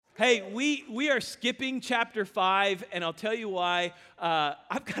Hey, we are skipping chapter 5, and I'll tell you why.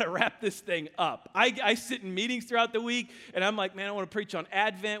 I've got to wrap this thing up. I sit in meetings throughout the week, and I'm like, man, I want to preach on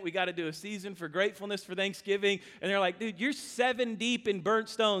Advent. We got to do a season for gratefulness for Thanksgiving. And they're like, dude, you're 7 deep in burnt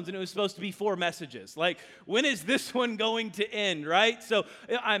stones, and it was supposed to be 4 messages. Like, when is this one going to end, right? So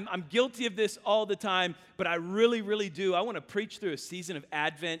I'm guilty of this all the time, but I really, really do. I want to preach through a season of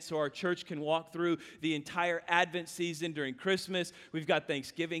Advent so our church can walk through the entire Advent season during Christmas. We've got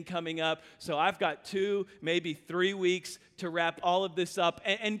Thanksgiving coming up. So I've got 2, maybe 3 weeks to wrap all of this up.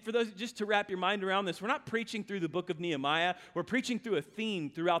 And for those, just to wrap your mind around this, we're not preaching through the book of Nehemiah. We're preaching through a theme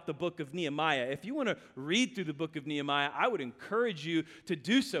throughout the book of Nehemiah. If you want to read through the book of Nehemiah, I would encourage you to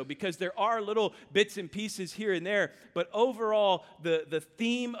do so because there are little bits and pieces here and there. But overall, the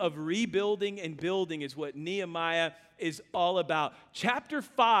theme of rebuilding and building is what Nehemiah is all about. Chapter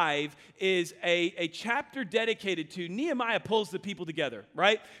 5 is a chapter dedicated to Nehemiah pulls the people together,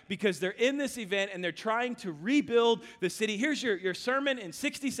 right? Because they're in this event and they're trying to rebuild the city. Here's your sermon in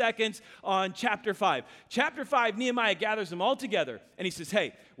 60 seconds on chapter 5. Chapter 5, Nehemiah gathers them all together and he says,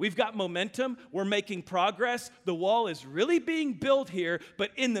 hey, we've got momentum. We're making progress. The wall is really being built here, but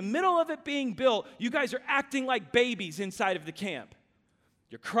in the middle of it being built, you guys are acting like babies inside of the camp.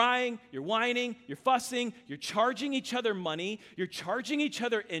 You're crying, you're whining, you're fussing, you're charging each other money, you're charging each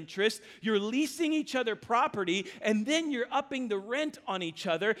other interest, you're leasing each other property, and then you're upping the rent on each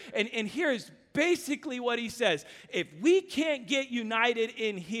other. And here's basically what he says. If we can't get united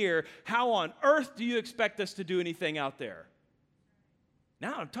in here, how on earth do you expect us to do anything out there?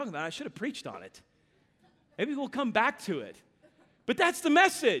 Now I'm talking about, I should have preached on it. Maybe we'll come back to it. But that's the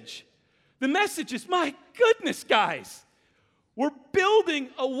message. The message is, my goodness, guys. We're building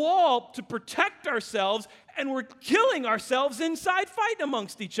a wall to protect ourselves, and we're killing ourselves inside fighting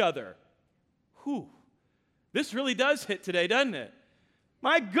amongst each other. Whew. This really does hit today, doesn't it?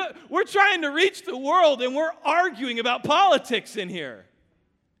 My God, we're trying to reach the world, and we're arguing about politics in here.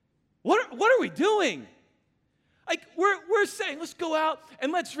 What are we doing? Like, we're saying, let's go out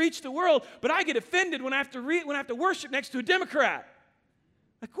and let's reach the world, but I get offended when I have to worship next to a Democrat.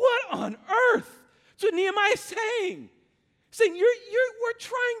 Like, what on earth? That's what Nehemiah is saying. Saying, we're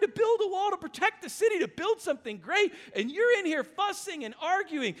trying to build a wall to protect the city, to build something great, and you're in here fussing and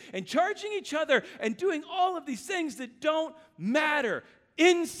arguing and charging each other and doing all of these things that don't matter.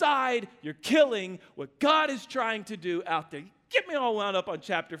 Inside, you're killing what God is trying to do out there. Get me all wound up on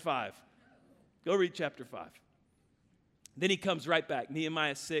chapter 5. Go read chapter 5. Then he comes right back.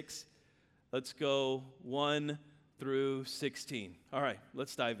 Nehemiah 6. Let's go 1 through 16. All right,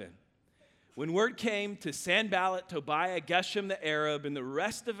 let's dive in. When word came to Sanballat, Tobiah, Geshem the Arab, and the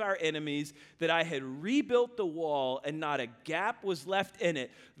rest of our enemies that I had rebuilt the wall and not a gap was left in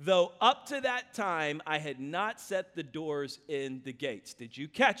it, though up to that time I had not set the doors in the gates. Did you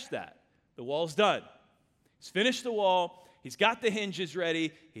catch that? The wall's done. He's finished the wall. He's got the hinges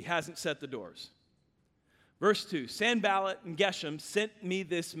ready. He hasn't set the doors. Verse 2, Sanballat and Geshem sent me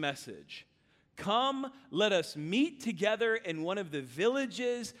this message. Come, let us meet together in one of the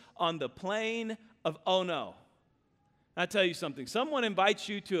villages on the plain of Ono. I'll tell you something. Someone invites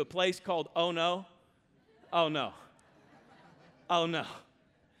you to a place called Ono. Oh, no. Oh, no.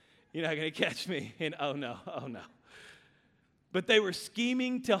 You're not going to catch me in oh, no. Oh, no. But they were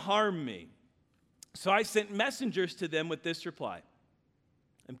scheming to harm me. So I sent messengers to them with this reply.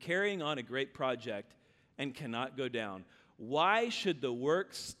 I'm carrying on a great project and cannot go down. Why should the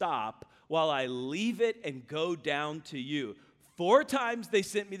work stop while I leave it and go down to you? 4 times they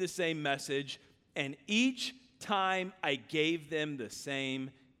sent me the same message, and each time I gave them the same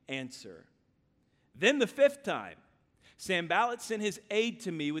answer. Then the 5th time, Sanballat sent his aide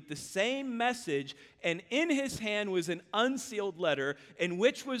to me with the same message, and in his hand was an unsealed letter in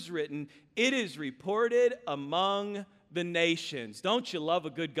which was written, "It is reported among the nations." Don't you love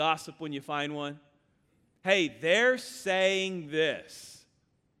a good gossip when you find one? Hey, they're saying this.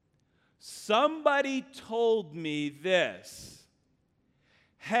 Somebody told me this.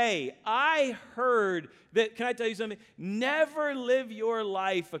 Hey, I heard that, can I tell you something? Never live your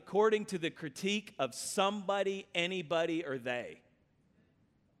life according to the critique of somebody, anybody, or they.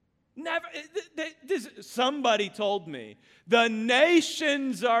 Never. Somebody told me. The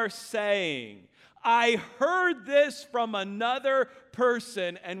nations are saying. I heard this from another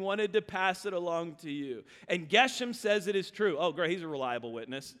person and wanted to pass it along to you. And Geshem says it is true. Oh, great, he's a reliable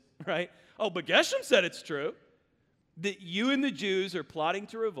witness, right? Oh, but Geshem said it's true. That you and the Jews are plotting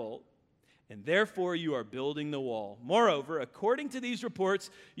to revolt, and therefore you are building the wall. Moreover, according to these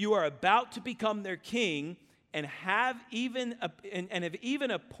reports, you are about to become their king, and have even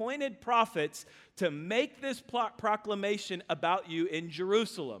appointed prophets to make this proclamation about you in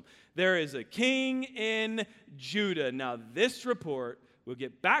Jerusalem. There is a king in Judah. Now this report will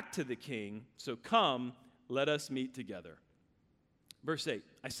get back to the king, so come, let us meet together. Verse 8,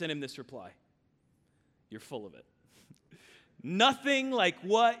 I sent him this reply. You're full of it. Nothing like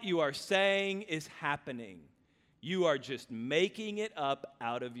what you are saying is happening. You are just making it up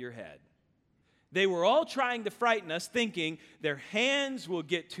out of your head. They were all trying to frighten us, thinking their hands will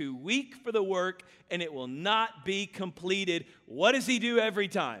get too weak for the work and it will not be completed. What does he do every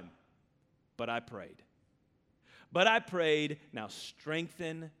time? But I prayed. Now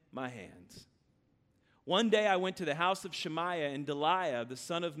strengthen my hands. One day I went to the house of Shemaiah and Delaiah, the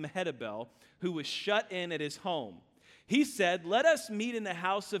son of Mehetabel, who was shut in at his home. He said, let us meet in the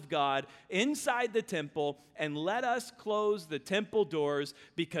house of God inside the temple, and let us close the temple doors,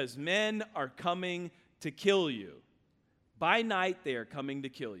 because men are coming to kill you. By night they are coming to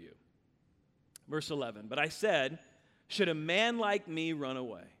kill you. Verse 11, but I said, should a man like me run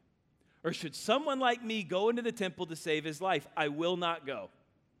away? Or should someone like me go into the temple to save his life? I will not go.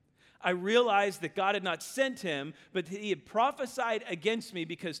 I realized that God had not sent him, but he had prophesied against me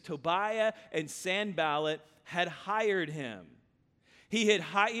because Tobiah and Sanballat had hired him. He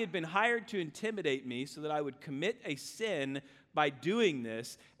had been hired to intimidate me so that I would commit a sin by doing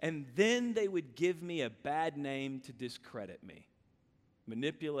this, and then they would give me a bad name to discredit me.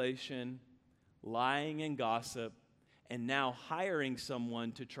 Manipulation, lying and gossip, and now hiring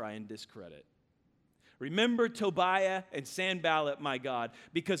someone to try and discredit. Remember Tobiah and Sanballat, my God,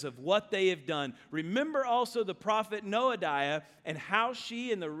 because of what they have done. Remember also the prophet Noadiah and how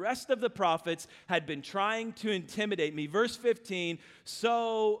she and the rest of the prophets had been trying to intimidate me. Verse 15,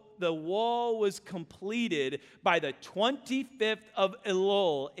 so the wall was completed by the 25th of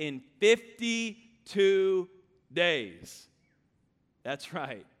Elul in 52 days. That's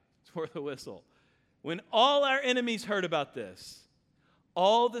right. It's worth a whistle. When all our enemies heard about this,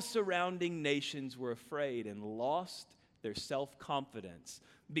 all the surrounding nations were afraid and lost their self-confidence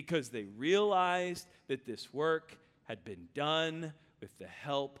because they realized that this work had been done with the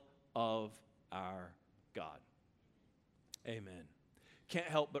help of our God. Amen. Can't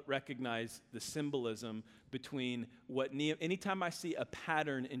help but recognize the symbolism between what anytime I see a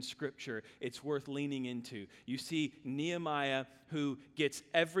pattern in Scripture, it's worth leaning into. You see Nehemiah who gets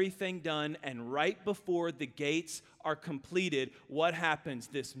everything done, and right before the gates are completed, what happens?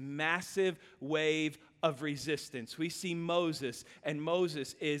 This massive wave of resistance. We see Moses, and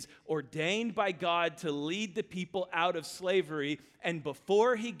Moses is ordained by God to lead the people out of slavery, and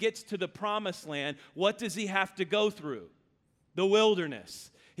before he gets to the promised land, what does he have to go through? The wilderness.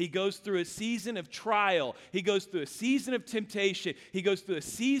 He goes through a season of trial. He goes through a season of temptation. He goes through a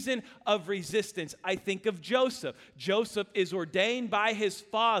season of resistance. I think of Joseph. Joseph is ordained by his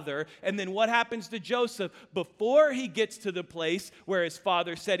father, and then what happens to Joseph? Before he gets to the place where his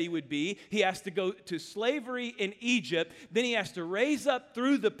father said he would be, he has to go to slavery in Egypt. Then he has to raise up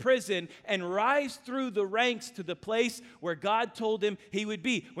through the prison and rise through the ranks to the place where God told him he would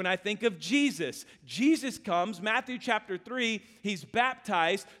be. When I think of Jesus, Jesus comes, Matthew chapter 3, he's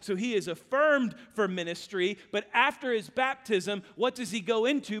baptized, so he is affirmed for ministry, but after his baptism, what does he go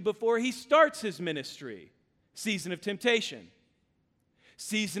into before he starts his ministry? Season of temptation,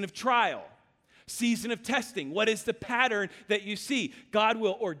 season of trial, season of testing. What is the pattern that you see? God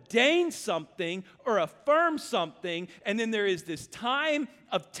will ordain something or affirm something, and then there is this time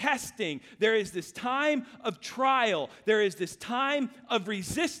of testing. There is this time of trial. There is this time of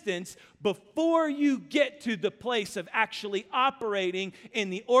resistance before you get to the place of actually operating in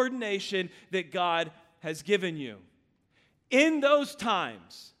the ordination that God has given you. In those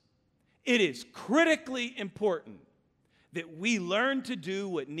times, it is critically important that we learn to do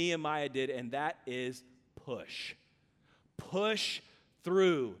what Nehemiah did, and that is push. Push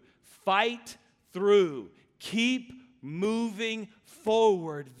through. Fight through. Keep moving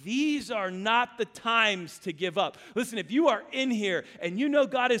forward. These are not the times to give up. Listen, if you are in here and you know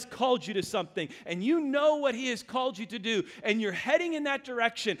God has called you to something and you know what he has called you to do and you're heading in that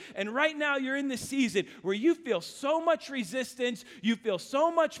direction, and right now you're in this season where you feel so much resistance, you feel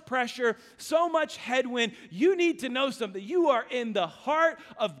so much pressure, so much headwind, you need to know something. You are in the heart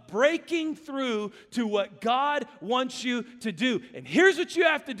of breaking through to what God wants you to do. And here's what you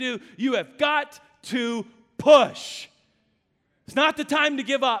have to do. You have got to push. It's not the time to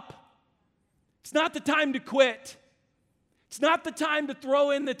give up. It's not the time to quit. It's not the time to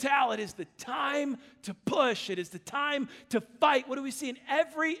throw in the towel. It is the time to push. It is the time to fight. What do we see in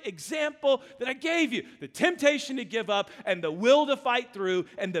every example that I gave you? The temptation to give up and the will to fight through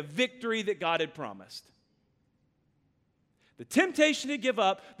and the victory that God had promised. The temptation to give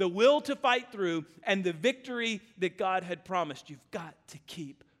up, the will to fight through, and the victory that God had promised. You've got to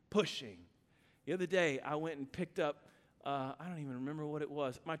keep pushing. The other day, I went and picked up, I don't even remember what it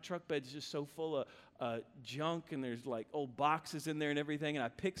was. My truck bed's just so full of junk, and there's like old boxes in there and everything, and I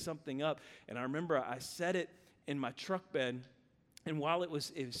picked something up, and I remember I set it in my truck bed. And while it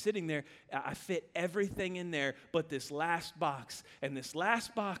was sitting there, I fit everything in there but this last box. And this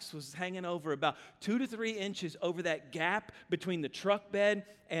last box was hanging over about 2 to 3 inches over that gap between the truck bed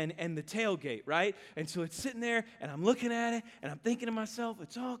and the tailgate, right? And so it's sitting there, and I'm looking at it, and I'm thinking to myself,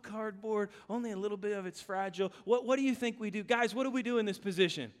 it's all cardboard, only a little bit of it's fragile. What do you think we do? Guys, what do we do in this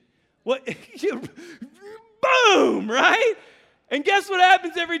position? What? Boom, right? And guess what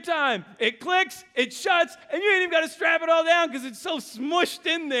happens every time? It clicks, it shuts, and you ain't even got to strap it all down because it's so smushed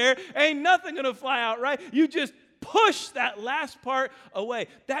in there. Ain't nothing going to fly out, right? You just push that last part away.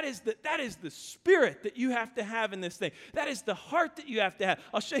 That is the spirit that you have to have in this thing. That is the heart that you have to have.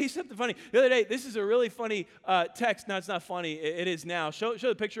 I'll show you something funny. The other day, this is a really funny text. No, it's not funny. It is now. Show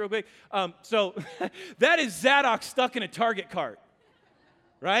the picture real quick. So that is Zadok stuck in a Target cart,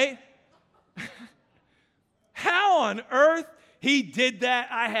 right? How on earth he did that,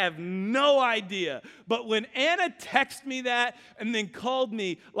 I have no idea. But when Anna texted me that and then called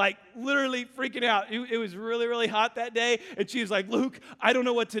me, like literally freaking out, it was really, really hot that day. And she was like, Luke, I don't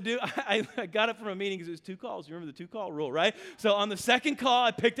know what to do. I got it from a meeting because it was 2 calls. You remember the 2-call rule, right? So on the second call,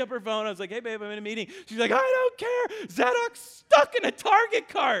 I picked up her phone. I was like, hey, babe, I'm in a meeting. She's like, I don't care. Zadok's stuck in a Target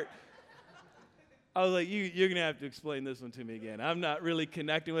cart. I was like, you're going to have to explain this one to me again. I'm not really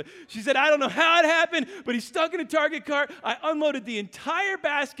connecting with it. She said, I don't know how it happened, but he's stuck in a Target cart. I unloaded the entire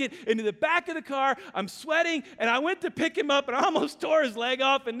basket into the back of the car. I'm sweating, and I went to pick him up, and I almost tore his leg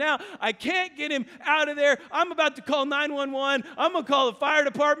off, and now I can't get him out of there. I'm about to call 911. I'm going to call the fire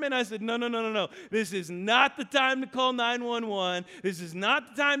department. I said, no. This is not the time to call 911. This is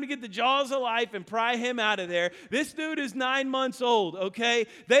not the time to get the jaws of life and pry him out of there. This dude is 9 months old, okay?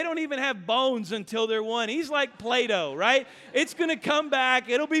 They don't even have bones until they're 1. He's like Play-Doh, right? It's going to come back.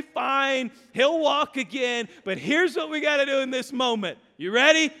 It'll be fine. He'll walk again. But here's what we got to do in this moment. You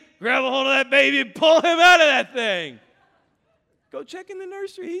ready? Grab a hold of that baby and pull him out of that thing. Go check in the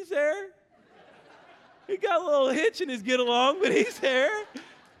nursery. He's there. He got a little hitch in his get along, but he's there.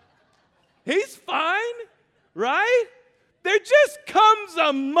 He's fine, right? There just comes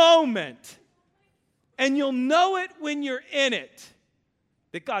a moment, and you'll know it when you're in it,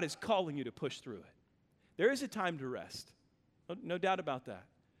 that God is calling you to push through it. There is a time to rest, no doubt about that.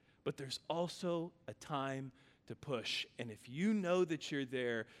 But there's also a time to push. And if you know that you're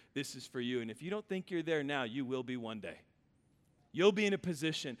there, this is for you. And if you don't think you're there now, you will be one day. You'll be in a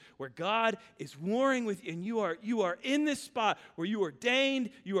position where God is warring with you, and you are in this spot where you are ordained,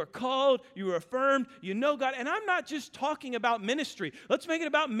 you are called, you are affirmed, you know God. And I'm not just talking about ministry. Let's make it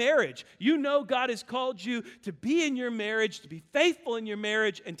about marriage. You know God has called you to be in your marriage, to be faithful in your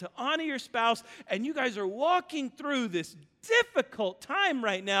marriage, and to honor your spouse. And you guys are walking through this difficult time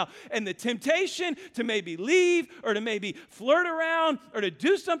right now, and the temptation to maybe leave or to maybe flirt around or to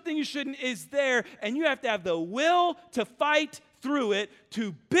do something you shouldn't is there, and you have to have the will to fight through it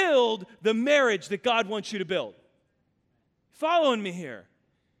to build the marriage that God wants you to build. Following me here?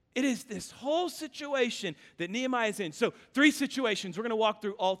 It is this whole situation that Nehemiah is in. So 3 situations. We're going to walk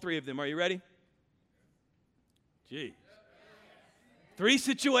through all 3 of them. Are you ready? Gee. 3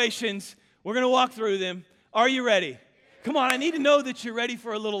 situations. We're going to walk through them. Are you ready? Come on, I need to know that you're ready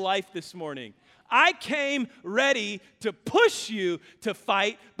for a little life this morning. I came ready to push you to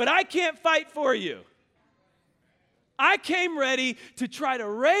fight, but I can't fight for you. I came ready to try to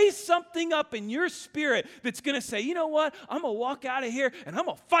raise something up in your spirit that's going to say, you know what? I'm going to walk out of here and I'm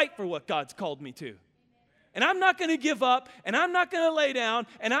going to fight for what God's called me to. And I'm not going to give up, and I'm not going to lay down,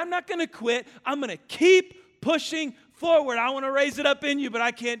 and I'm not going to quit. I'm going to keep pushing forward. I want to raise it up in you, but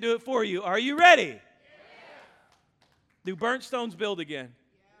I can't do it for you. Are you ready? Yeah. Do burnt stones build again?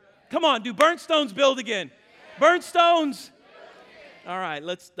 Yeah. Come on, do burnt stones build again? Yeah. Burnt stones? All right,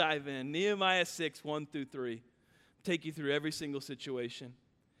 let's dive in. Nehemiah 6, 1-3. Take you through every single situation.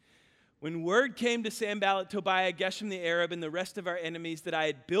 When word came to Sanballat, Tobiah, Geshem the Arab, and the rest of our enemies that I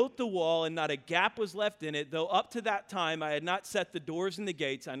had built the wall and not a gap was left in it, though up to that time I had not set the doors and the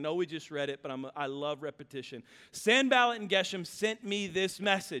gates. I know we just read it, but I love repetition. Sanballat and Geshem sent me this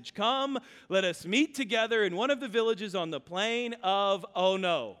message. Come, let us meet together in one of the villages on the plain of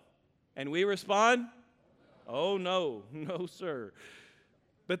Ono. And we respond, oh no, no sir.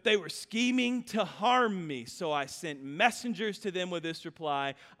 But they were scheming to harm me, so I sent messengers to them with this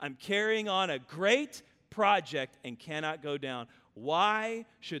reply: I'm carrying on a great project and cannot go down. Why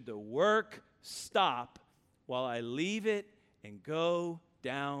should the work stop while I leave it and go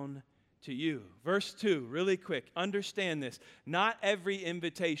down to you. Verse 2, really quick. Understand this. Not every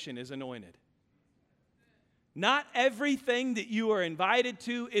invitation is anointed. Not everything that you are invited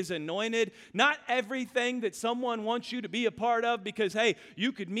to is anointed. Not everything that someone wants you to be a part of because, hey,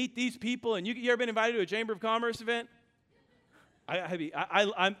 you could meet these people and you ever been invited to a Chamber of Commerce event?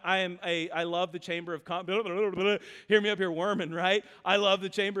 I love the Chamber of Commerce. Hear me up here, worming, right? I love the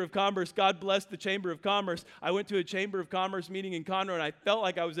Chamber of Commerce. God bless the Chamber of Commerce. I went to a Chamber of Commerce meeting in Conroe, and I felt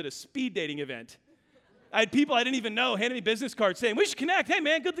like I was at a speed dating event. I had people I didn't even know handing me business cards saying, we should connect. Hey,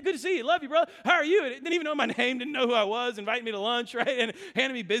 man, good to see you. Love you, bro. How are you? And didn't even know my name, didn't know who I was, inviting me to lunch, right? And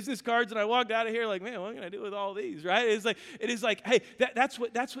handing me business cards. And I walked out of here like, man, what can I do with all these, right? It is like, hey, that's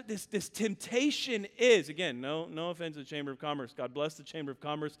what this temptation is. Again, no offense to the Chamber of Commerce. God bless the Chamber of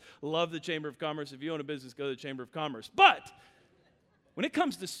Commerce. Love the Chamber of Commerce. If you own a business, go to the Chamber of Commerce. But when it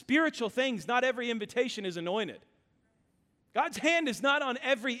comes to spiritual things, not every invitation is anointed. God's hand is not on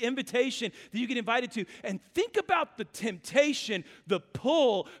every invitation that you get invited to. And think about the temptation, the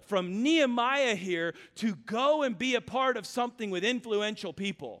pull from Nehemiah here to go and be a part of something with influential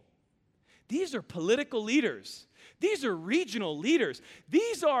people. These are political leaders. These are regional leaders.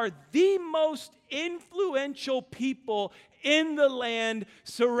 These are the most influential people in the land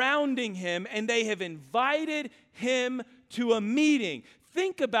surrounding him, and they have invited him to a meeting.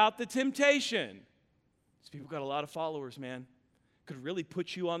 Think about the temptation. People got a lot of followers, man. Could really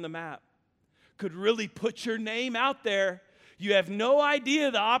put you on the map. Could really put your name out there. You have no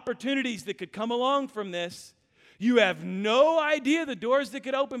idea the opportunities that could come along from this. You have no idea the doors that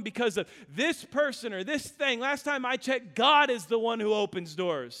could open because of this person or this thing. Last time I checked, God is the one who opens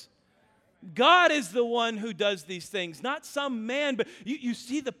doors. God is the one who does these things, not some man, but you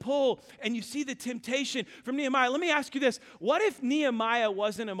see the pull and you see the temptation from Nehemiah. Let me ask you this. What if Nehemiah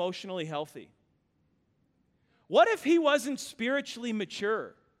wasn't emotionally healthy? What if he wasn't spiritually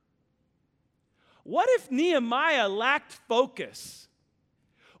mature? What if Nehemiah lacked focus?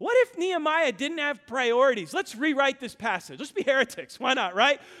 What if Nehemiah didn't have priorities? Let's rewrite this passage. Let's be heretics. Why not,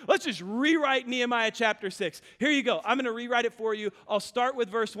 right? Let's just rewrite Nehemiah chapter 6. Here you go. I'm going to rewrite it for you. I'll start with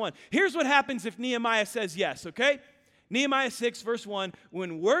verse 1. Here's what happens if Nehemiah says yes, okay? Nehemiah 6, verse 1,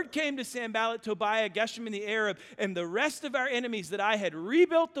 when word came to Sanballat, Tobiah, Geshem, and the Arab, and the rest of our enemies that I had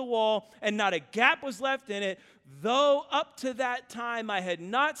rebuilt the wall, and not a gap was left in it, though up to that time I had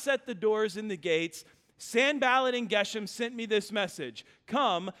not set the doors and the gates, Sanballat and Geshem sent me this message.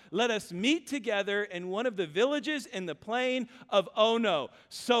 Come, let us meet together in one of the villages in the plain of Ono.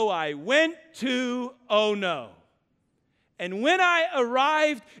 So I went to Ono. And when I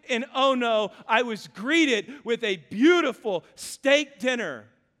arrived in Ono, I was greeted with a beautiful steak dinner.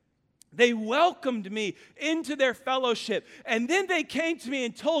 They welcomed me into their fellowship. And then they came to me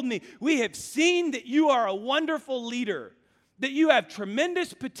and told me, we have seen that you are a wonderful leader, that you have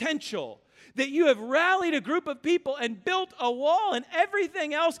tremendous potential, that you have rallied a group of people and built a wall and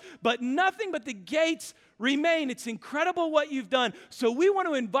everything else, but nothing but the gates remain. It's incredible what you've done. So we want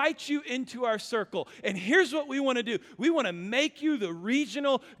to invite you into our circle. And here's what we want to do. We want to make you the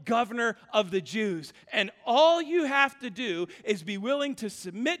regional governor of the Jews. And all you have to do is be willing to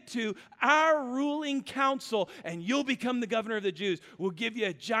submit to our ruling council, and you'll become the governor of the Jews. We'll give you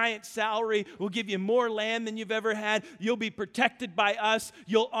a giant salary. We'll give you more land than you've ever had. You'll be protected by us.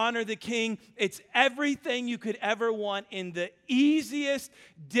 You'll honor the king. It's everything you could ever want in the easiest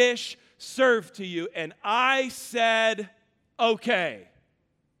dish served to you. And I said, okay.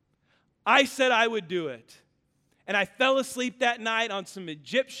 I said I would do it. And I fell asleep that night on some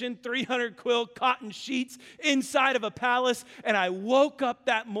Egyptian 300 quill cotton sheets inside of a palace. And I woke up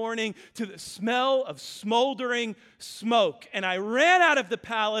that morning to the smell of smoldering smoke. And I ran out of the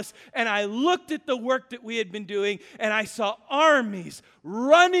palace and I looked at the work that we had been doing. And I saw armies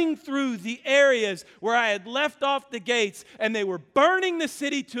running through the areas where I had left off the gates. And they were burning the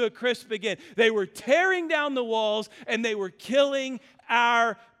city to a crisp again. They were tearing down the walls and they were killing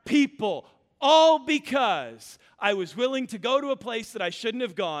our people. All because I was willing to go to a place that I shouldn't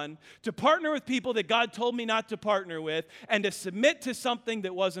have gone, to partner with people that God told me not to partner with, and to submit to something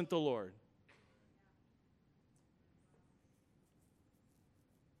that wasn't the Lord.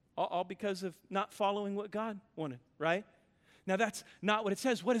 All because of not following what God wanted, right? Now that's not what it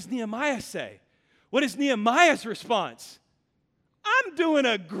says. What does Nehemiah say? What is Nehemiah's response? I'm doing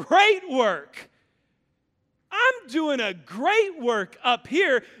a great work. I'm doing a great work up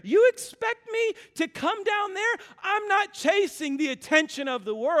here. You expect me to come down there? I'm not chasing the attention of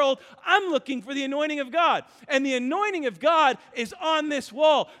the world. I'm looking for the anointing of God. And the anointing of God is on this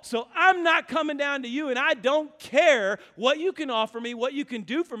wall. So I'm not coming down to you, and I don't care what you can offer me, what you can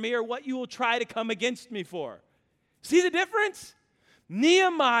do for me, or what you will try to come against me for. See the difference?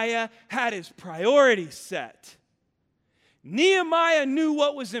 Nehemiah had his priorities set. Nehemiah knew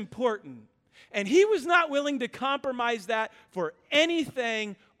what was important, and he was not willing to compromise that for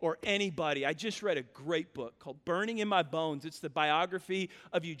anything or anybody. I just read a great book called Burning in My Bones. It's the biography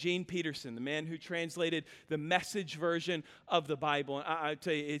of Eugene Peterson, the man who translated the Message version of the Bible. And I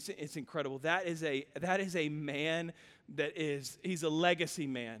tell you, it's incredible. That is a man he's a legacy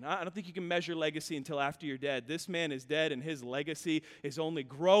man. I don't think you can measure legacy until after you're dead. This man is dead, and his legacy is only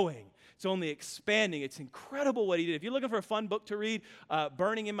growing. It's only expanding. It's incredible what he did. If you're looking for a fun book to read,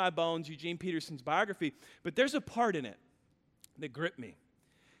 Burning in My Bones, Eugene Peterson's biography. But there's a part in it that gripped me.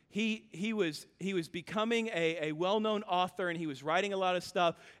 He was becoming a well-known author, and he was writing a lot of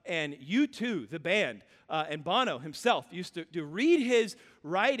stuff. And U2, the band, and Bono himself used to read his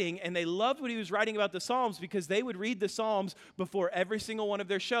writing, and they loved what he was writing about the Psalms because they would read the Psalms before every single one of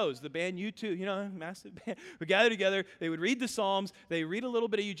their shows. The band U2, massive band, would gather together. They would read the Psalms. They read a little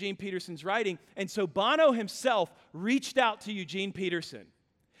bit of Eugene Peterson's writing. And so Bono himself reached out to Eugene Peterson.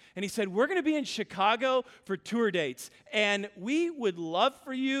 And he said, we're going to be in Chicago for tour dates, and we would love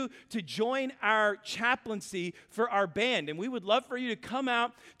for you to join our chaplaincy for our band. And we would love for you to come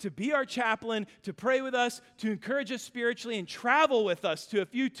out to be our chaplain, to pray with us, to encourage us spiritually, and travel with us to a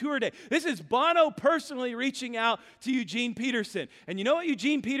few tour dates. This is Bono personally reaching out to Eugene Peterson. And you know what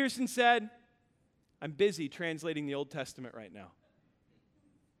Eugene Peterson said? I'm busy translating the Old Testament right now.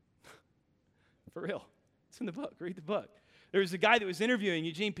 For real. It's in the book. Read the book. There was a guy that was interviewing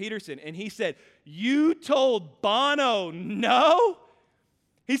Eugene Peterson, and he said, you told Bono no?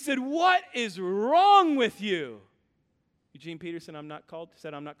 He said, what is wrong with you? Eugene Peterson said, I'm not called to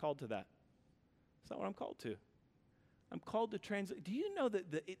that. That's not what I'm called to. I'm called to translate. Do you know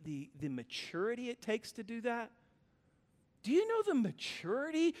the maturity it takes to do that? Do you know the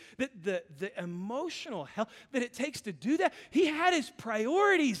maturity, the emotional health that it takes to do that? He had his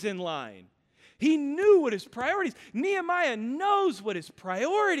priorities in line. He knew what his priorities. Nehemiah knows what his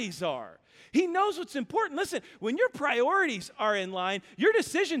priorities are. He knows what's important. Listen, when your priorities are in line, your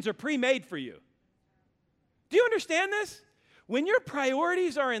decisions are pre-made for you. Do you understand this? When your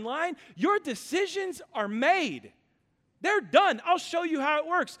priorities are in line, your decisions are made. They're done. I'll show you how it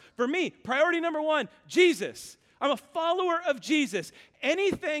works. For me, priority number one, Jesus. I'm a follower of Jesus.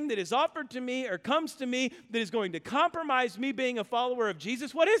 Anything that is offered to me or comes to me that is going to compromise me being a follower of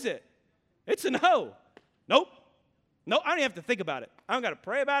Jesus, what is it? It's a no. Nope. No, I don't even have to think about it. I don't got to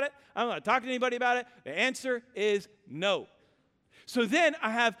pray about it. I don't got to talk to anybody about it. The answer is no. So then I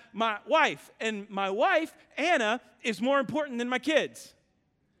have my wife, and my wife, Anna, is more important than my kids.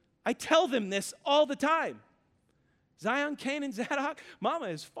 I tell them this all the time. Zion, Canaan, Zadok, Mama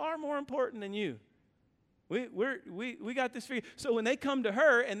is far more important than you. We got this for you. So when they come to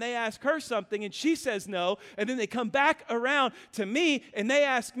her and they ask her something and she says no, and then they come back around to me and they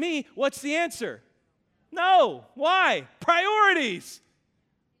ask me, what's the answer? No. Why? Priorities.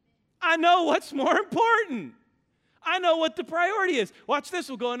 I know what's more important. I know what the priority is. Watch this.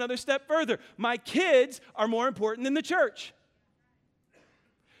 We'll go another step further. My kids are more important than the church.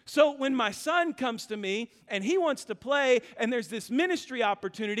 So when my son comes to me and he wants to play and there's this ministry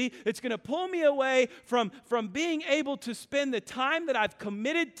opportunity that's going to pull me away from being able to spend the time that I've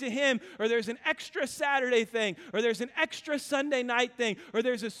committed to him, or there's an extra Saturday thing, or there's an extra Sunday night thing, or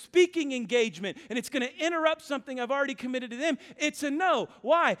there's a speaking engagement and it's going to interrupt something I've already committed to them, it's a no.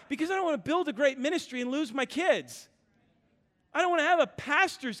 Why? Because I don't want to build a great ministry and lose my kids. I don't want to have a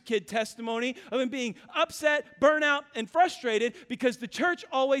pastor's kid testimony of him being upset, burnout, and frustrated because the church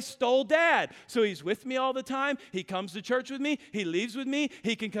always stole dad. So he's with me all the time. He comes to church with me. He leaves with me.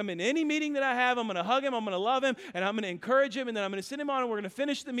 He can come in any meeting that I have. I'm going to hug him. I'm going to love him. And I'm going to encourage him. And then I'm going to sit him on and we're going to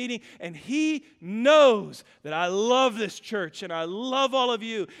finish the meeting. And he knows that I love this church and I love all of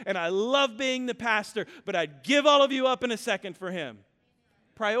you and I love being the pastor, but I'd give all of you up in a second for him.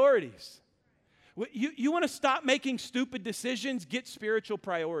 Priorities. You want to stop making stupid decisions? Get spiritual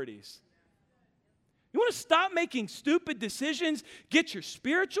priorities. You want to stop making stupid decisions? Get your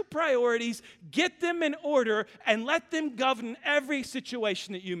spiritual priorities, get them in order, and let them govern every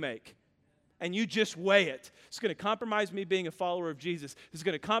situation that you make. And you just weigh it. It's going to compromise me being a follower of Jesus. It's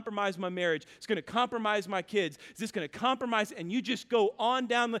going to compromise my marriage. It's going to compromise my kids. Is this going to compromise? And you just go on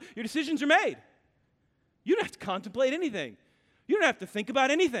down. Your decisions are made. You don't have to contemplate anything. You don't have to think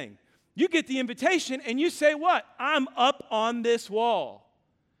about anything. You get the invitation and you say what? I'm up on this wall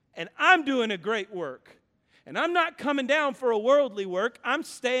and I'm doing a great work. And I'm not coming down for a worldly work. I'm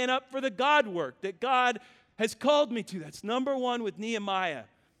staying up for the God work that God has called me to. That's number one with Nehemiah.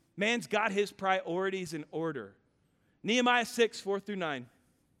 Man's got his priorities in order. Nehemiah 6, 4 through 9.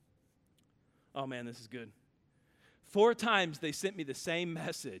 Oh man, this is good. 4 times they sent me the same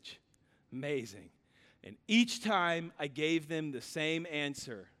message. Amazing. And each time I gave them the same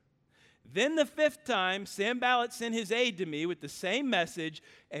answer. Then the 5th time, Sanballat sent his aide to me with the same message,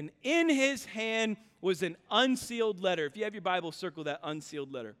 and in his hand was an unsealed letter. If you have your Bible, circle that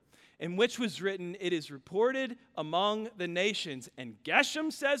unsealed letter, in which was written, "It is reported among the nations, and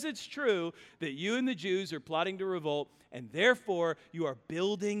Geshem says it's true, that you and the Jews are plotting to revolt, and therefore you are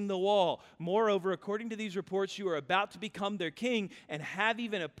building the wall. Moreover, according to these reports, you are about to become their king and have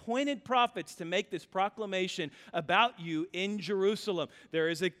even appointed prophets to make this proclamation about you in Jerusalem. There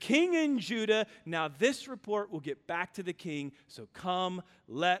is a king in Judah. Now this report will get back to the king, so come,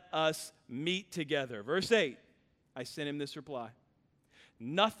 let us meet together." Verse 8, I sent him this reply.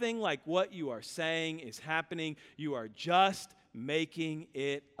 "Nothing like what you are saying is happening. You are just making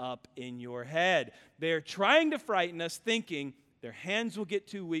it up in your head. They are trying to frighten us, thinking their hands will get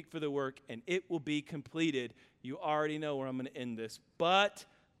too weak for the work and it will be completed." You already know where I'm going to end this. "But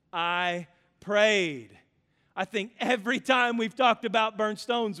I prayed." I think every time we've talked about burnt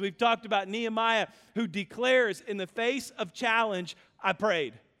stones, we've talked about Nehemiah, who declares in the face of challenge, "I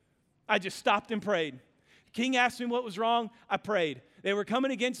prayed." I just stopped and prayed. The king asked me what was wrong. I prayed. They were coming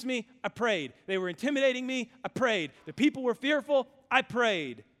against me. I prayed. They were intimidating me. I prayed. The people were fearful. I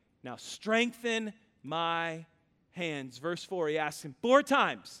prayed. "Now strengthen my hands." Verse 4, he asks him 4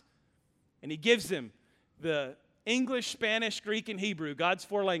 times. And he gives him the English, Spanish, Greek, and Hebrew, God's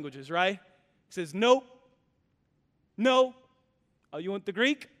 4 languages, right? He says, "Nope. No." "Oh, you want the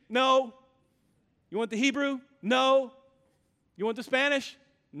Greek?" "No." "You want the Hebrew?" "No." "You want the Spanish?"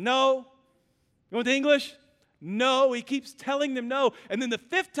 "No." "You want the English?" "No." He keeps telling them no. And then the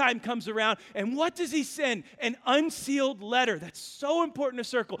 5th time comes around, and what does he send? An unsealed letter. That's so important to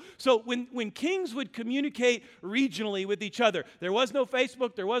circle. So when kings would communicate regionally with each other, there was no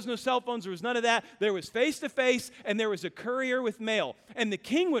Facebook, there was no cell phones, there was none of that. There was face-to-face, and there was a courier with mail. And the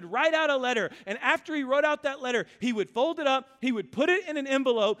king would write out a letter, and after he wrote out that letter, he would fold it up, he would put it in an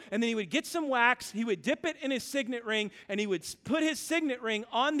envelope, and then he would get some wax, he would dip it in his signet ring, and he would put his signet ring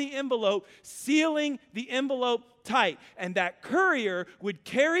on the envelope, sealing the envelope tight. And that courier would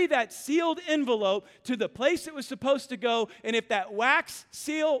carry that sealed envelope to the place it was supposed to go, and if that wax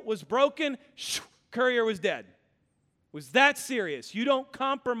seal was broken, courier was dead. It was that serious. You don't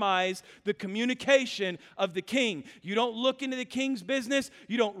compromise the communication of the king. You don't look into the king's business.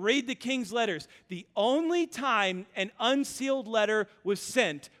 You don't read the king's letters. The only time an unsealed letter was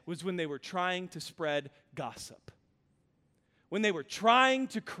sent was when they were trying to spread gossip, when they were trying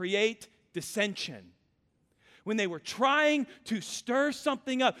to create dissension, when they were trying to stir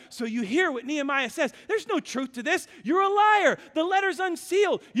something up. So you hear what Nehemiah says. There's no truth to this. You're a liar. The letter's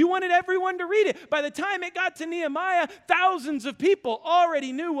unsealed. You wanted everyone to read it. By the time it got to Nehemiah, thousands of people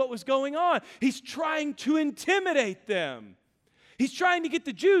already knew what was going on. He's trying to intimidate them. He's trying to get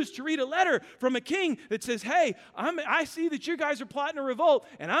the Jews to read a letter from a king that says, "Hey, I see that you guys are plotting a revolt,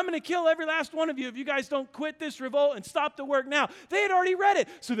 and I'm going to kill every last one of you if you guys don't quit this revolt and stop the work now." They had already read it.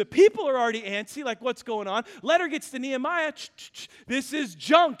 So the people are already antsy, like, what's going on? Letter gets to Nehemiah. This is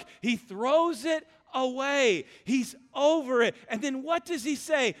junk. He throws it away. He's over it. And then what does he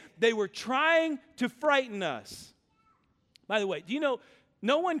say? They were trying to frighten us. By the way, do you know,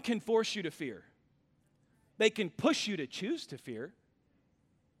 no one can force you to fear. They can push you to choose to fear.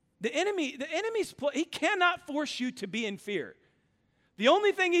 The enemy's he cannot force you to be in fear. The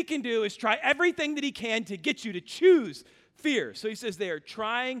only thing he can do is try everything that he can to get you to choose fear. So he says they are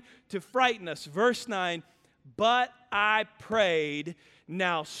trying to frighten us. Verse 9, "But I prayed,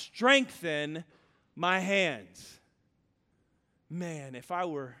 now strengthen my hands." Man, if I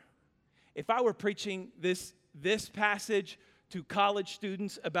were preaching this passage to college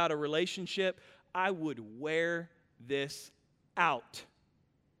students about a relationship, I would wear this out.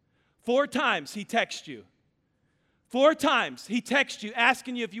 4 times he texts you. 4 times he texts you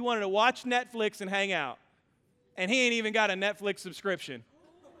asking you if you wanted to watch Netflix and hang out. And he ain't even got a Netflix subscription.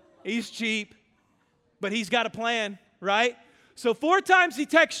 He's cheap, but he's got a plan, right? So 4 times he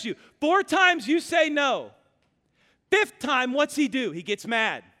texts you. 4 times you say no. 5th time, what's he do? He gets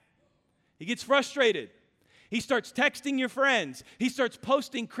mad. He gets frustrated. He starts texting your friends. He starts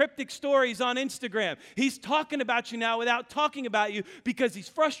posting cryptic stories on Instagram. He's talking about you now without talking about you because he's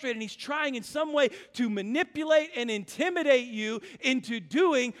frustrated and he's trying in some way to manipulate and intimidate you into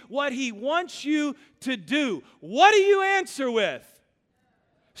doing what he wants you to do. What do you answer with?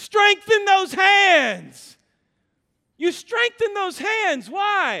 Strengthen those hands. You strengthen those hands.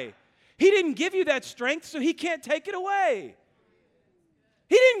 Why? He didn't give you that strength, so he can't take it away.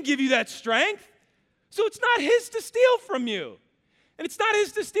 He didn't give you that strength. So it's not his to steal from you. And it's not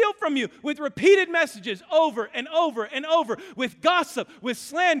his to steal from you with repeated messages over and over and over, with gossip, with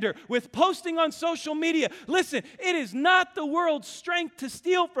slander, with posting on social media. Listen, it is not the world's strength to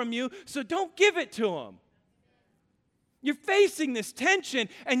steal from you, so don't give it to him. You're facing this tension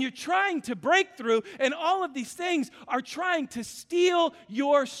and you're trying to break through, and all of these things are trying to steal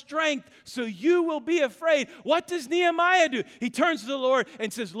your strength so you will be afraid. What does Nehemiah do? He turns to the Lord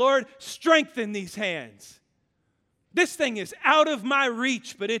and says, Lord, strengthen these hands. This thing is out of my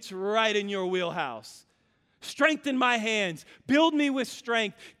reach, but it's right in your wheelhouse. Strengthen my hands. Build me with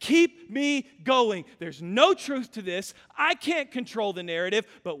strength. Keep me going. There's no truth to this. I can't control the narrative,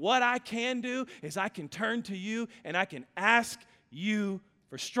 but what I can do is I can turn to you and I can ask you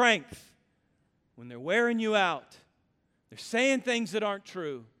for strength. When they're wearing you out, they're saying things that aren't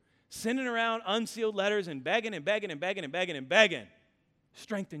true, sending around unsealed letters and begging and begging and begging and begging and begging,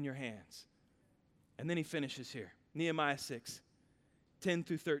 strengthen your hands. And then he finishes here. Nehemiah 6, 10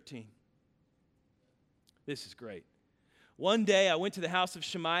 through 13. This is great. One day I went to the house of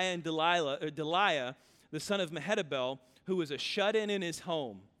Shemaiah and Deliah, the son of Mehetabel, who was a shut-in in his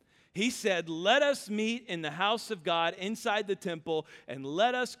home. He said, let us meet in the house of God inside the temple, and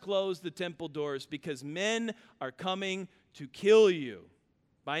let us close the temple doors, because men are coming to kill you.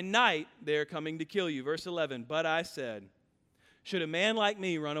 By night they are coming to kill you. Verse 11, but I said, should a man like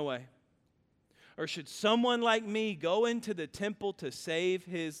me run away? Or should someone like me go into the temple to save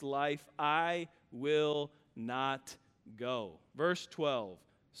his life? I will not go. Verse 12,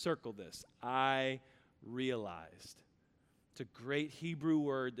 circle this. I realized. It's a great Hebrew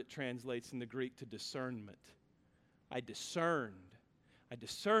word that translates in the Greek to discernment. I discerned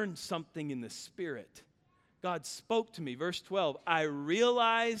something in the Spirit. God spoke to me. Verse 12, I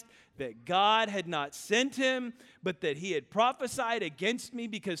realized that God had not sent him, but that he had prophesied against me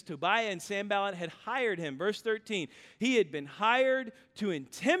because Tobiah and Sanballat had hired him. Verse 13, he had been hired to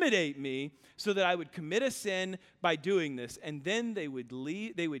intimidate me so that I would commit a sin by doing this, and then they would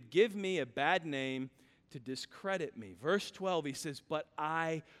give me a bad name to discredit me. Verse 12, he says, but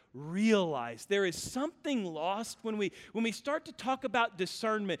I realize. There is something lost when we start to talk about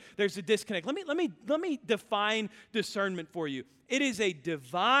discernment. There's a disconnect. Let me define discernment for you. It is a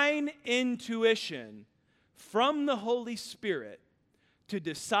divine intuition from the Holy Spirit to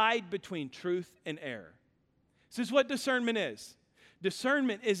decide between truth and error. This is what discernment is.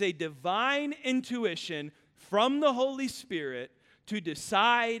 Discernment is a divine intuition from the Holy Spirit to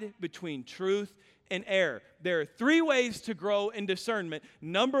decide between truth and error. There are three ways to grow in discernment.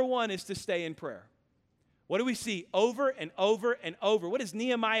 Number one is to stay in prayer. What do we see over and over and over? What does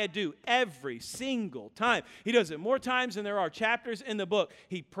Nehemiah do every single time? He does it more times than there are chapters in the book.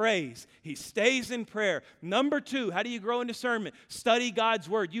 He prays. He stays in prayer. Number two, how do you grow in discernment? Study God's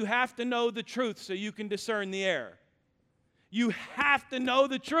word. You have to know the truth so you can discern the error. You have to know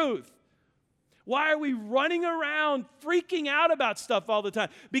the truth. Why are we running around freaking out about stuff all the time?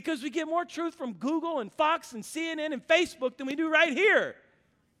 Because we get more truth from Google and Fox and CNN and Facebook than we do right here.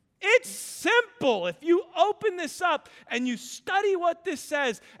 It's simple. If you open this up and you study what this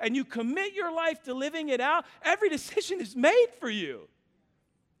says and you commit your life to living it out, every decision is made for you.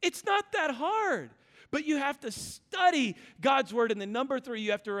 It's not that hard. But you have to study God's word. And then number three,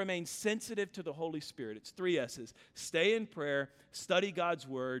 you have to remain sensitive to the Holy Spirit. It's 3 S's. Stay in prayer, study God's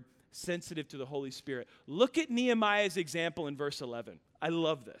word, sensitive to the Holy Spirit. Look at Nehemiah's example in verse 11. I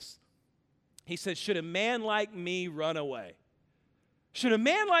love this. He says, should a man like me run away? Should a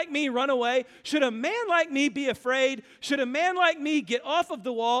man like me run away? Should a man like me be afraid? Should a man like me get off of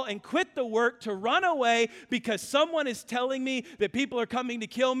the wall and quit the work to run away because someone is telling me that people are coming to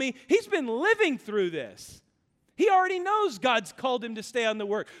kill me? He's been living through this. He already knows God's called him to stay on the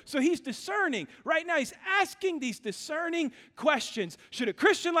work. So he's discerning. Right now he's asking these discerning questions. Should a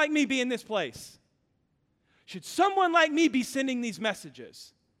Christian like me be in this place? Should someone like me be sending these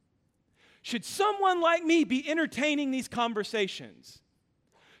messages? Should someone like me be entertaining these conversations?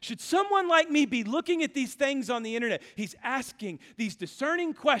 Should someone like me be looking at these things on the internet? He's asking these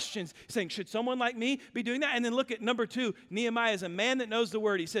discerning questions, saying, should someone like me be doing that? And then look at number 2. Nehemiah is a man that knows the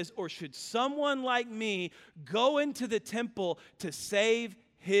word. He says, or should someone like me go into the temple to save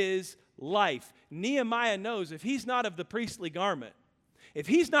his life? Nehemiah knows if he's not of the priestly garment, if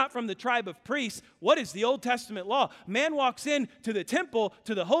he's not from the tribe of priests, what is the Old Testament law? Man walks in to the temple,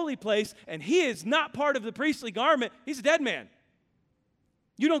 to the holy place, and he is not part of the priestly garment. He's a dead man.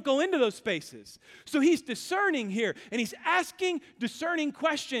 You don't go into those spaces. So he's discerning here, and he's asking discerning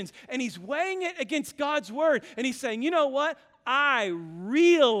questions, and he's weighing it against God's word, and he's saying, you know what? I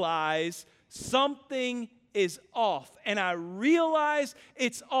realize something is off. And I realize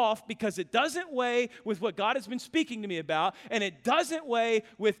it's off because it doesn't weigh with what God has been speaking to me about, and it doesn't weigh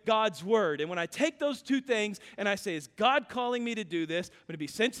with God's word. And when I take those two things and I say, is God calling me to do this? I'm going to be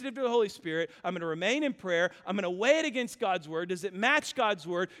sensitive to the Holy Spirit. I'm going to remain in prayer. I'm going to weigh it against God's word. Does it match God's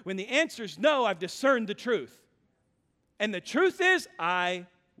word? When the answer is no, I've discerned the truth. And the truth is, I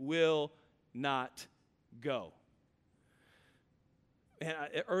will not go. And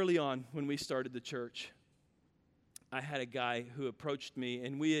early on, when we started the church, I had a guy who approached me,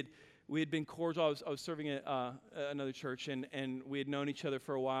 and we had been cordial. I was serving at another church, and we had known each other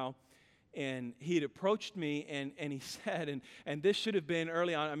for a while. And he had approached me, and he said, and this should have been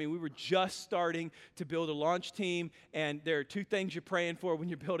early on. I mean, we were just starting to build a launch team, and there are two things you're praying for when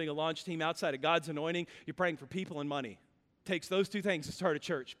you're building a launch team outside of God's anointing. You're praying for people and money. Takes those two things to start a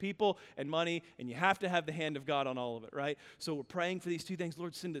church, people and money, and you have to have the hand of God on all of it, right? So we're praying for these two things.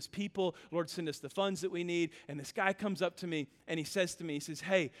 Lord, send us people. Lord, send us the funds that we need. And this guy comes up to me, and he says to me, he says,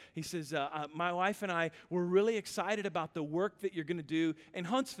 hey, my wife and I, we're really excited about the work that you're going to do in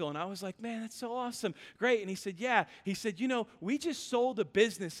Huntsville. And I was like, man, that's so awesome. Great. And he said, yeah. He said, we just sold a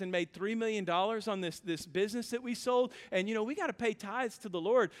business and made $3 million on this business that we sold. And, we got to pay tithes to the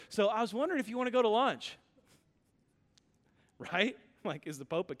Lord. So I was wondering if you want to go to lunch. Right? Like, is the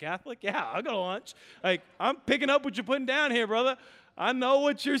Pope a Catholic? Yeah, I'll go to lunch. Like, I'm picking up what you're putting down here, brother. I know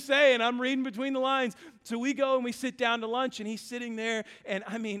what you're saying. I'm reading between the lines. So we go and we sit down to lunch, and he's sitting there, and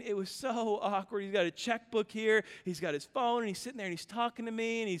I mean, it was so awkward. He's got a checkbook here. He's got his phone, and he's sitting there, and he's talking to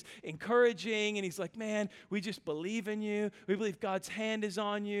me, and he's encouraging, and he's like, man, we just believe in you. We believe God's hand is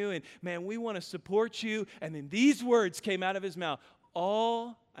on you, and man, we want to support you. And then these words came out of his mouth: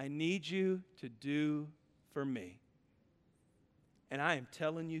 all I need you to do for me. And I am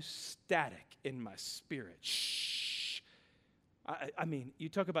telling you, static in my spirit. Shh. I mean, you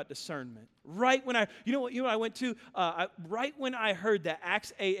talk about discernment. Right when I went to? Right when I heard that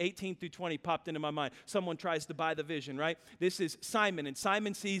Acts 8:18 through 20 popped into my mind. Someone tries to buy the vision, right? This is Simon, and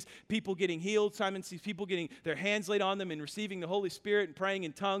Simon sees people getting healed. Simon sees people getting their hands laid on them and receiving the Holy Spirit and praying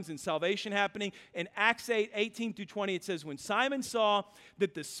in tongues and salvation happening. In Acts 8:18 through 20, it says, when Simon saw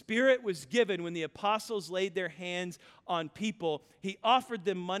that the Spirit was given when the apostles laid their hands on people, he offered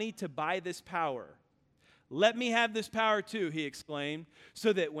them money to buy this power. Let me have this power too, he exclaimed,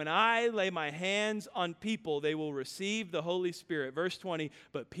 so that when I lay my hands on people, they will receive the Holy Spirit. Verse 20,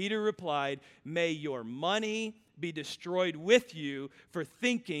 but Peter replied, may your money be destroyed with you for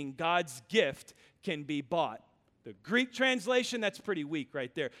thinking God's gift can be bought. The Greek translation, that's pretty weak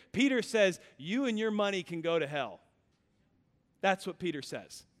right there. Peter says, you and your money can go to hell. That's what Peter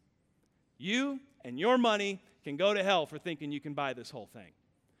says. You and your money can go to hell for thinking you can buy this whole thing.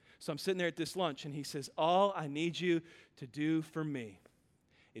 So I'm sitting there at this lunch, and he says, all I need you to do for me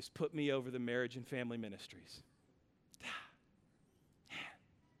is put me over the marriage and family ministries.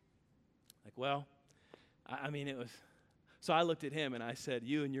 Like, well, I mean, it was. So I looked at him, and I said,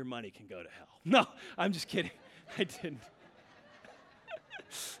 you and your money can go to hell. No, I'm just kidding. I didn't.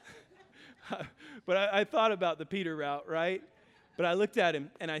 But I thought about the Peter route, right? But I looked at him,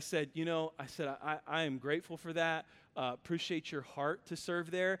 and I said, I am grateful for that. Appreciate your heart to serve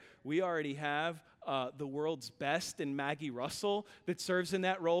there. We already have the world's best in Maggie Russell that serves in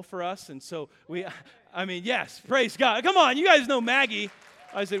that role for us. And so yes, praise God. Come on, you guys know Maggie.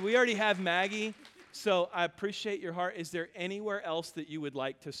 I said, we already have Maggie. So I appreciate your heart. Is there anywhere else that you would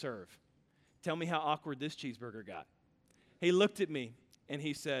like to serve? Tell me how awkward this cheeseburger got. He looked at me, and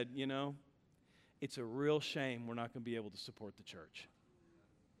he said, it's a real shame we're not going to be able to support the church.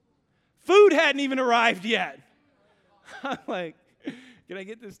 Food hadn't even arrived yet. I'm like, can I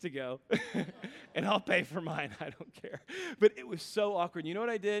get this to go? And I'll pay for mine. I don't care. But it was so awkward. You know what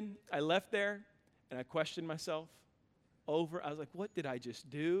I did? I left there, and I questioned myself over. I was like, what did I just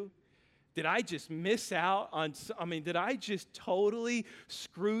do? Did I just miss out on, did I just totally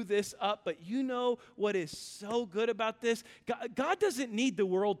screw this up? But you know what is so good about this? God doesn't need the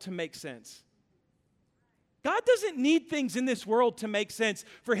world to make sense. God doesn't need things in this world to make sense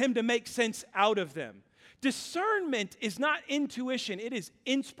for him to make sense out of them. Discernment is not intuition. It is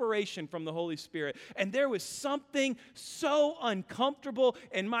inspiration from the Holy Spirit. And there was something so uncomfortable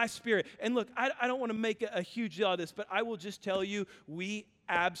in my spirit. And look, I don't want to make a huge deal of this, but I will just tell you, we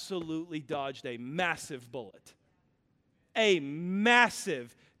absolutely dodged a massive bullet. A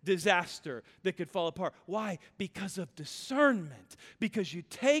massive disaster that could fall apart. Why? Because of discernment. Because you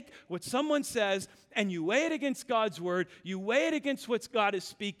take what someone says and you weigh it against God's word, you weigh it against what God is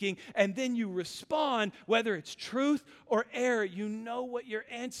speaking, and then you respond, whether it's truth or error. You know what your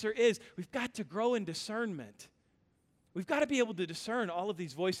answer is. We've got to grow in discernment. We've got to be able to discern all of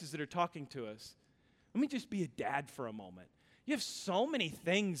these voices that are talking to us. Let me just be a dad for a moment. You have so many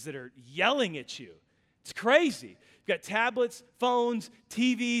things that are yelling at you. It's crazy. You've got tablets, phones,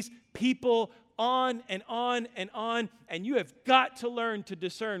 TVs, people, on and on and on, and you have got to learn to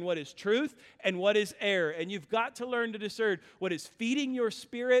discern what is truth and what is error, and you've got to learn to discern what is feeding your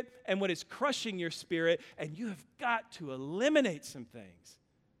spirit and what is crushing your spirit, and you have got to eliminate some things.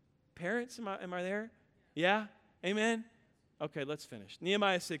 Parents, am I there? Yeah? Amen? Okay, let's finish.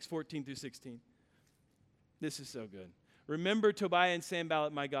 Nehemiah 6, 14 through 16. This is so good. Remember Tobiah and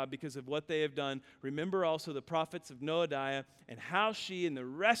Sanballat, my God, because of what they have done. Remember also the prophets of Noadiah and how she and the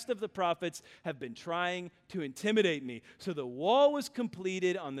rest of the prophets have been trying to intimidate me. So the wall was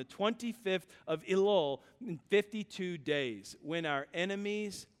completed on the 25th of Elul in 52 days. When our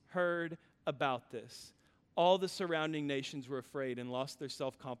enemies heard about this, all the surrounding nations were afraid and lost their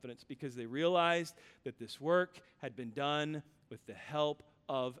self-confidence because they realized that this work had been done with the help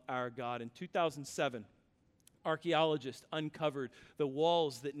of our God. In 2007, archaeologists uncovered the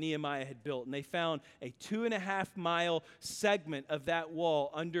walls that Nehemiah had built, and they found a 2.5-mile segment of that wall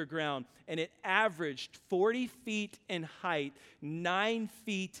underground, and it averaged 40 feet in height, 9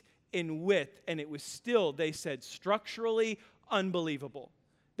 feet in width, and it was still, they said, structurally unbelievable.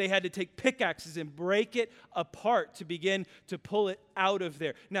 They had to take pickaxes and break it apart to begin to pull it out of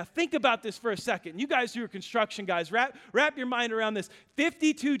there. Now, think about this for a second. You guys who are construction guys, wrap your mind around this.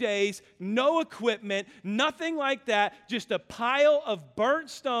 52 days, no equipment, nothing like that, just a pile of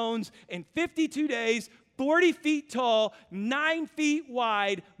burnt stones in 52 days, 40 feet tall, 9 feet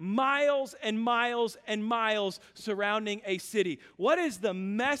wide, miles and miles and miles surrounding a city. What is the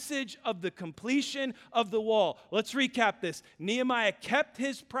message of the completion of the wall? Let's recap this. Nehemiah kept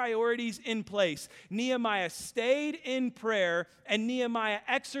his priorities in place. Nehemiah stayed in prayer, and Nehemiah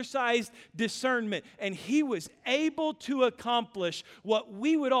exercised discernment, and he was able to accomplish what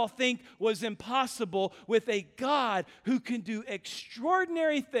we would all think was impossible with a God who can do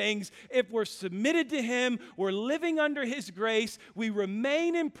extraordinary things if we're submitted to him. We're living under his grace. We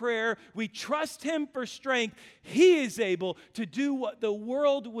remain in prayer. We trust him for strength. He is able to do what the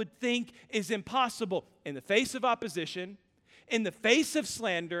world would think is impossible in the face of opposition, in the face of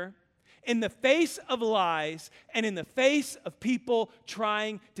slander, in the face of lies, and in the face of people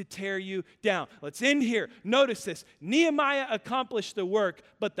trying to tear you down. Let's end here. Notice this. Nehemiah accomplished the work,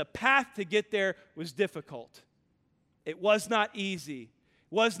 but the path to get there was difficult. It was not easy.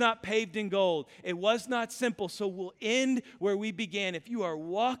 Was not paved in gold. It was not simple. So we'll end where we began. If you are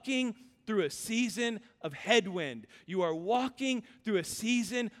walking through a season of headwind, you are walking through a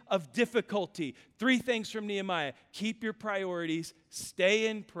season of difficulty, 3 things from Nehemiah. Keep your priorities, stay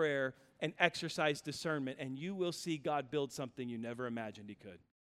in prayer, and exercise discernment, and you will see God build something you never imagined he could.